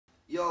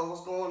Yo,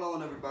 what's going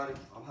on, everybody?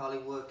 I'm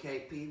Hollywood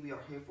KP. We are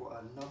here for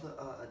another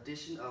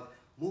edition of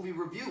Movie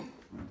Review.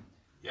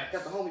 Yes.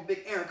 Got the homie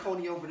Big Aaron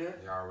CONEY over there.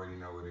 Y'all already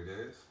know what it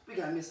is. We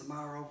got Miss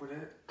Amara over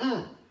there.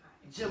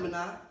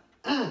 Gemini.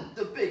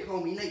 The big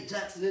homie Nate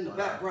Jackson in the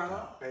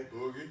background. Hey,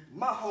 Boogie.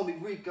 My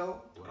homie Rico.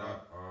 What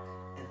up?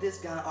 And this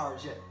guy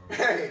RJ.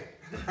 Hey.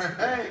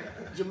 Hey.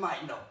 You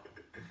might know.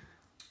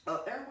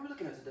 Aaron, what are we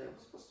looking at today?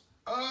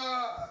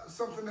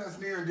 Something that's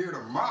near and dear to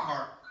my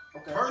heart,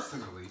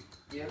 personally.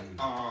 Yeah.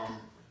 I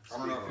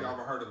don't know if y'all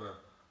ever heard of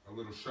a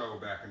little show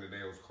back in the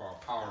day. It was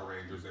called Power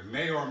Rangers. It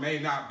may or may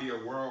not be a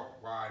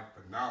worldwide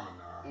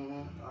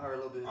phenomenon. I heard a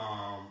little bit.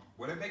 Well,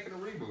 they're making a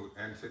reboot,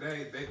 and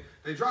today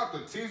they dropped a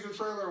teaser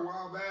trailer a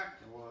while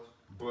back. It was.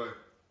 But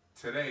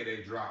today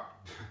they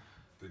dropped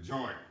the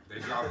joint. They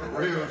dropped the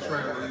real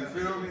trailer. You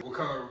feel me? What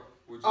color?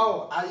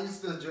 Oh, I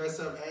used to dress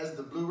up as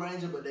the Blue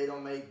Ranger, but they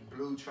don't make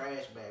blue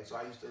trash bags, so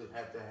I used to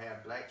have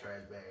black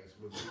trash bags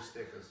with blue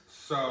stickers.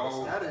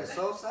 So that is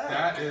so sad.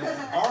 That is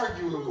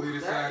arguably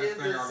the saddest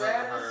thing I've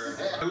ever heard.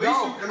 At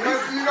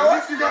least you know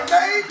what? You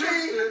made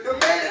me the man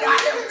that I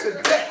am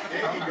today.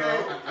 There you go.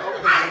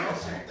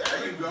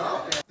 There you go.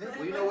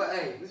 Well, you know what?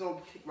 Hey, we're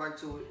gonna kick right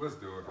to it. Let's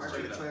do it. Right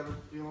to the trailer.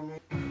 You know what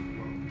I mean?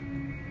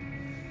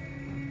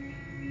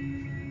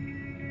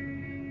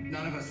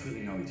 None of us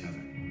really know each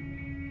other.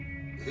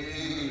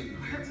 Hey,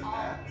 we're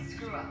all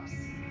screw-ups.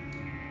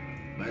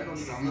 But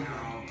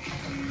somehow,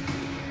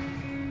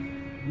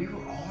 we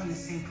were all in the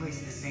same place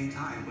at the same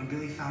time when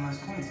Billy found those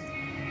coins.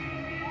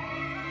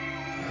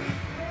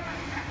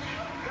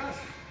 Gus,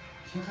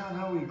 check out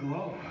how we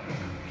glow.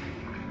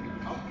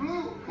 I'm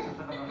blue.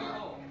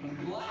 No, I'm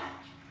black.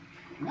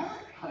 What?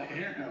 I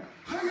am.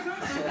 How you not?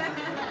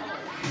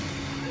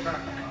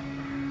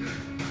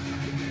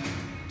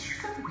 You're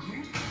so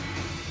weird.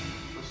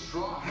 The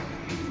straw.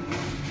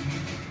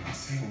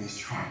 Saying this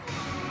trial.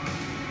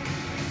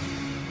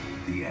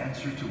 The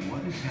answer to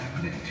what is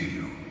happening to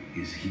you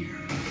is here.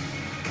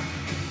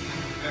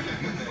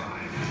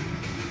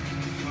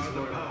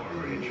 The Power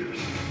Rangers.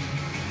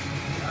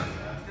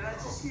 Did I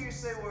just hear you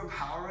say we're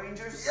Power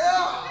Rangers? Yeah! I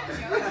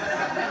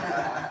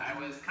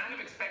was kind of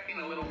expecting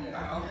a little more.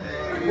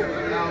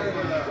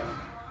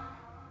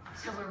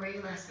 So where were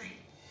you last night?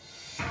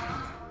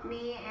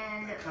 Me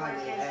and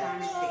Flash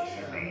found a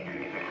spaceship buried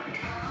underground.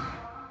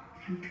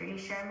 I'm pretty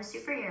sure I'm a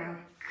superhero.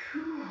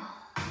 Cool.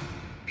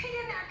 Pee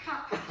in that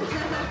cup.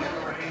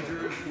 Power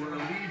Rangers were a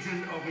legion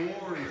of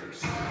warriors.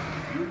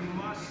 You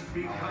must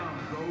become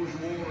those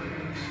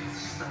warriors.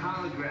 It's the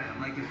hologram,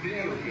 like a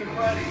video game.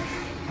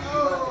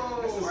 Oh,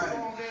 this is a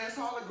long-ass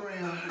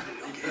hologram.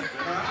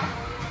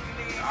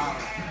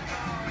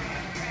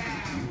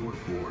 You were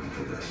born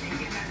for this.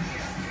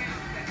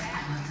 I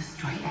will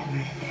destroy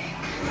everything.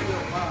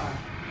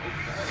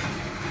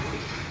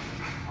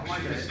 I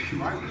like that.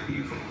 Pure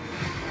evil.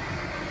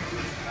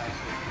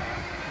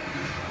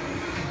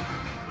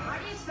 Why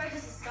do you expect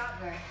us to stop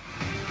there?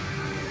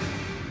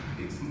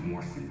 It's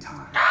Morson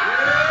time.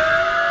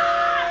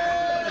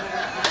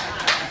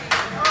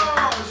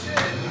 Oh, shit.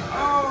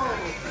 Oh.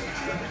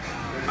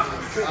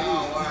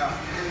 Oh, wow.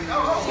 Oh,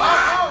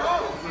 wow.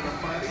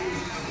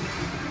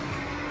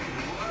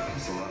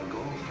 That's a lot of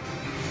gold.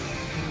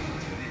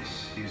 This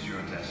is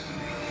your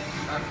destiny.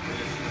 That's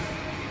good.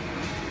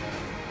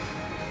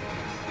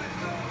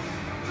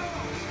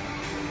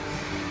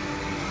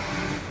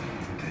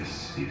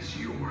 This is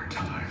your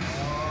time.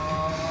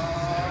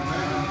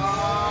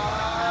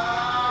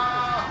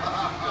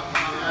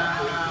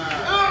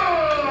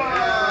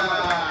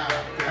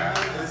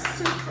 That's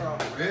too crumb.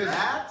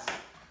 That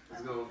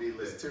is gonna be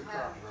lit. It's too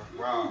crumb,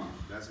 bro. Wow.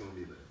 That's gonna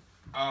be lit.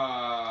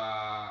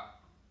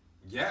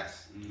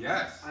 Yes.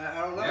 Yes.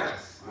 I don't know.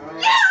 Yes. I don't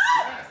know.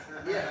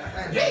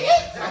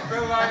 Yes. I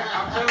feel like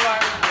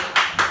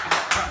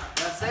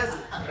That says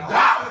it.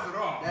 that says it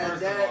all.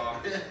 First of all,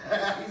 He's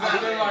I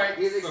feel like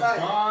he's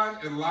excited.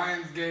 Saban and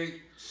Lionsgate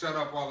shut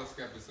up all the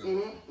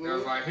skepticism. It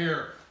was like,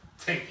 here,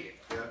 take it.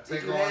 Yeah. Take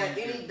If you all had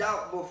you any can.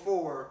 doubt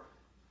before,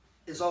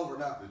 it's over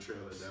now. The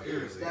trailer definitely.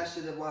 Seriously. That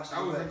shit have washed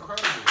That was away.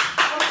 incredible.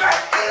 I'm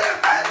back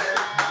in, baby.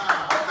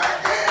 I'm back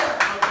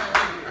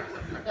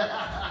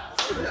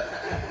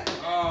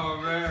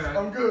Oh man. in.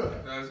 I'm good.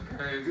 That's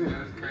crazy.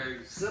 That's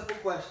crazy. Simple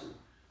question.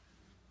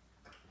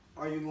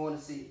 Are you going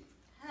to see it?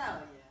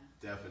 Hell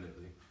yeah.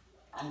 Definitely.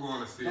 I'm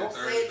going to see Don't it say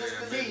it Thursday just at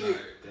 'cause he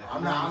midnight. here.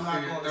 I'm not see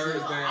it going to see it.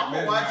 Thursday at I'm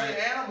going to watch midnight.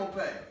 it Animal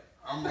Pay.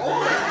 I'm Now,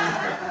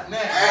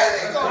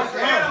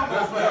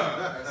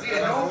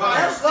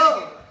 That's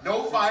love.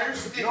 no fire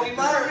sticking No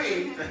fire. to me.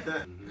 They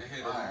hit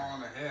it all on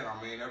the head. I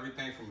mean,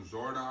 everything from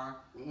Zordon,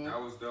 that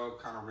was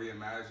dope, kind of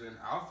reimagined.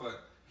 Alpha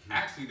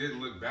actually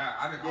didn't look bad.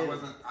 I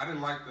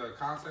didn't like the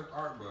concept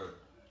art, but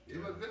he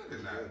looked good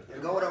in that.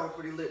 And Gold was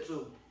pretty lit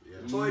too.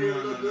 The toy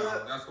didn't look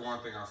good. That's the one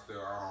thing I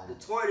The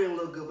toy didn't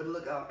look good, but it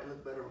looked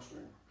better on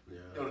screen. Yeah.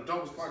 Yo, the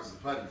dopest part is the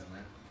putties,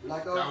 man.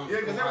 Like, That was Yeah,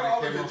 because they were somebody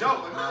always came a up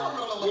joke. with- Like, no,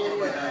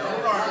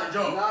 Yeah. a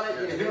joke. Not it,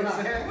 yeah, You know what I'm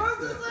they're saying? not. What's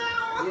this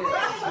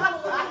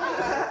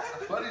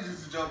now? Putties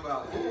used to jump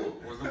out. Ooh.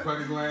 Was the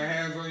putties laying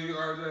hands on you,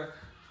 RJ?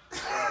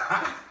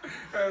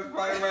 That's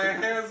probably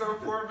laying hands on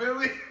poor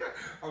Billy.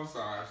 I'm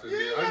sorry, I should do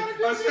it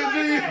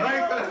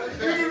like that.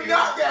 You do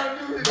not gotta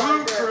do it Blue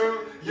like that.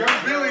 Crew,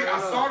 Young Billy, I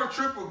saw the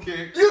triple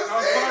kick. That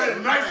was probably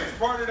the nicest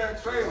part of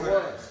that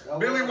trailer.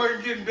 Billy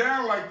wasn't getting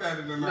down like that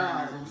in the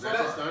 90s. I'm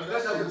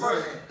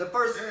sorry. The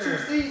first 2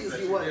 seasons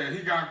he wasn't. Yeah,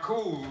 he got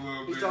cool a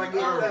little bit. He started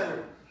getting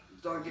better.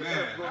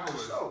 Man,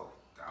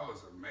 that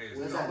was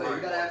amazing. You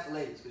gotta ask the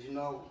ladies, because you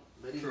know,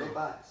 ladies, they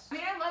bias. I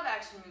mean, I love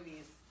action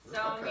movies. So,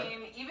 I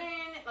mean, even,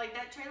 like,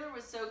 that trailer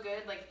was so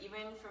good, like,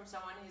 even from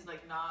someone who's,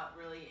 like, not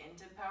really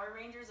into Power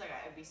Rangers, like,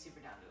 I'd be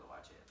super down to go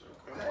watch it.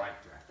 I like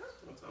that.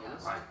 Yeah.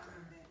 I like that.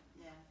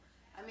 Yeah.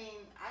 I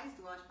mean, I used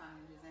to watch Power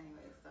Rangers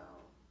anyway, so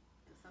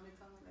if somebody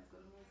told me let's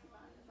go to the movie,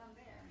 I'm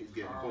there. He's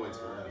getting points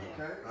for that.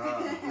 Okay.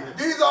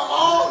 These are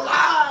all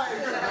lies.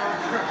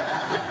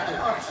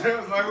 It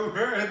was like,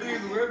 where are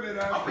these women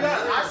out there?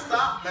 I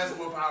stopped messing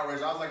with Power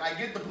Rangers. I was like, I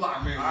get the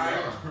plot. I mean, all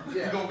right,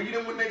 yeah. we gonna beat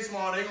them when they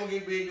small. They gonna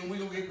get big, then we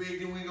gonna get big,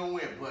 then we gonna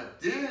win.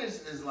 But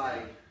this is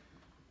like,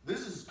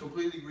 this is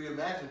completely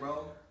reimagined,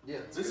 bro.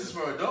 Yeah. This is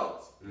for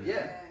adults.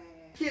 Yeah.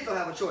 Kids don't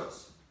have a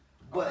choice.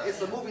 But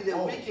it's a movie that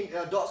we can,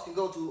 adults can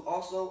go to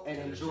also and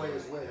enjoy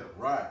as well.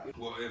 Right.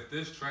 Well, if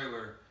this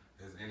trailer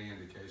is any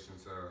indication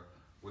to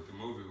what the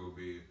movie will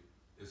be,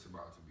 it's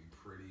about to be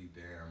pretty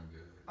damn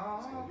good.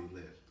 It's gonna be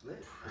lit.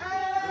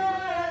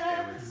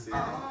 Can't wait to see it.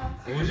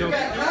 You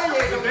got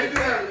Kanye. They do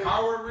that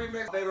Power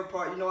remix. My favorite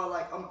part, you know,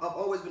 I've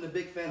always been a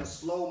big fan of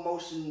slow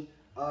motion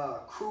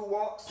crew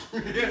walks.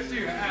 Yes,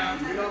 you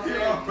have. You know what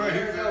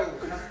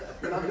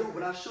I'm saying?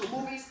 When I shoot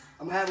movies,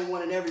 I'm having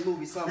one in every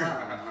movie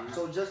somehow.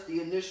 So just the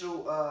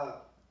initial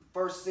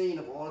first scene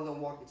of all of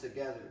them walking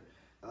together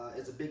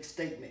is a big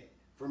statement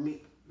for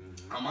me.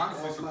 I'm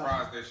honestly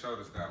surprised they showed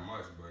us that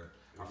much, but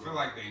I feel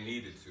like they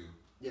needed to.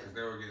 Yeah. Because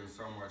they were getting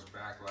so much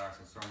backlash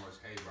and so much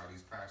hate by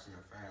these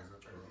passionate fans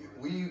that they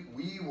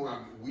were.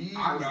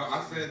 I know.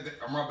 I said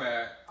that, my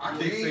bad. I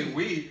can't say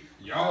we.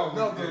 Y'all.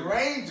 No, the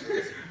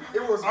Rangers.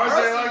 It was I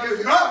said like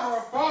it's not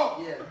our fault.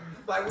 Yeah.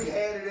 Like we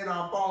had it in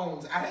our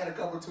phones. I had a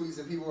couple tweets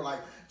and people were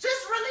like,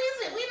 "Just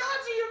release it. We know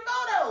it's in your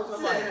photos."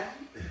 I'm like,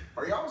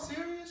 "Are y'all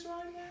serious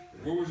right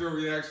now?" What was your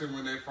reaction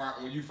when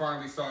you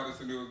finally saw this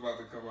and it was about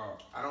to come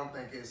out? I don't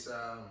think it's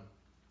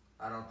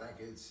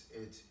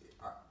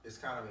it's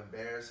kind of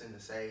embarrassing to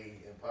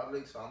say in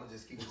public, so I'm gonna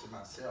just keep it to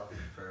myself.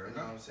 Fair You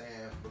know what I'm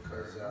saying?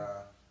 Because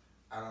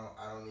I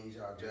don't need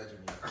y'all judging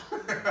me.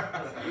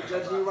 We're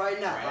judging you right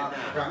now.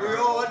 We're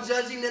all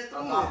judging at the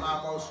About moment. my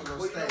emotional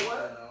Well, you know state.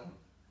 what?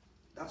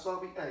 That's all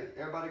hey,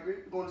 everybody agree?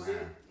 We're going to see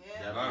it?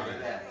 Yeah. Love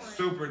it.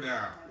 Super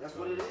down. That's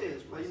what it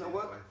is. Well, you know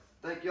what?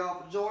 Thank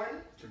y'all for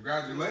joining.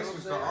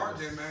 Congratulations to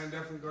RJ, man.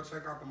 Definitely go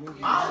check out the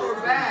movie. I'll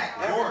be back.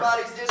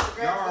 Everybody's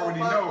Instagram Y'all already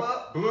pop know.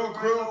 up. Blue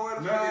Crew, You know where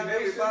to Nutty find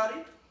Nation. everybody.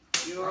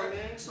 You know what I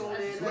mean? Tune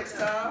in next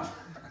time.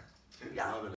 Yeah.